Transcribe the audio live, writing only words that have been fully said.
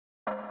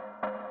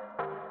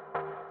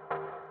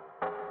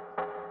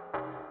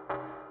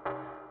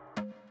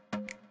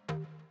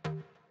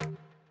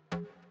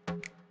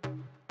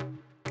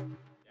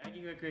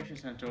Recreation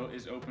Center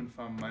is open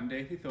from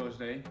Monday through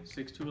Thursday,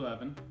 6 to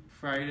 11,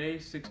 Friday,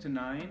 6 to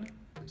 9,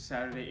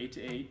 Saturday, 8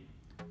 to 8.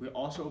 We're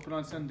also open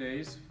on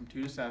Sundays from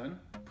 2 to 7.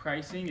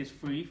 Pricing is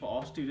free for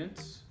all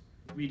students.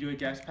 We do a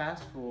guest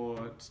pass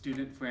for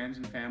student, friends,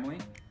 and family.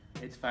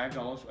 It's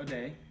 $5 a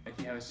day. If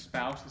you have a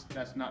spouse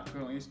that's not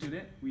currently a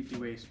student, we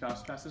do a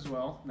spouse pass as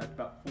well. That's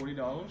about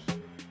 $40.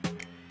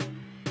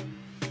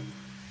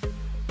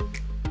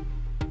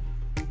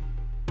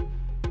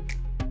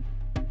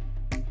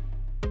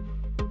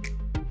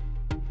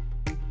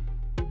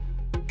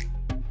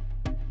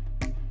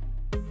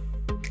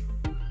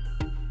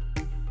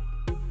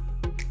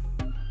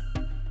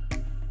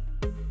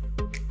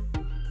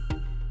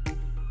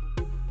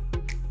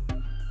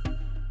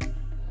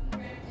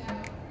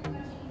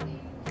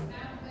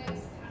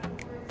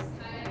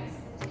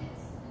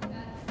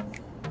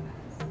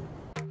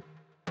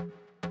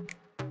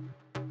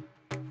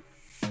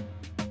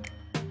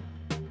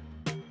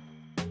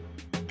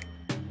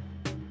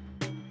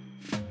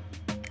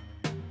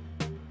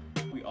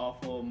 We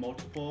offer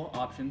multiple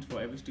options for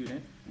every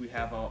student. We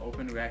have our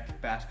open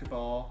rec,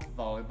 basketball,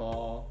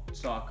 volleyball,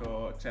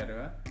 soccer,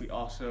 etc. We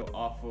also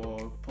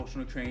offer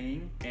personal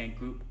training and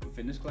group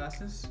fitness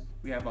classes.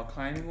 We have our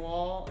climbing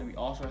wall, and we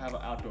also have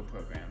our outdoor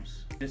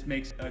programs. This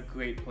makes a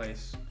great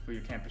place for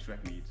your campus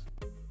rec needs.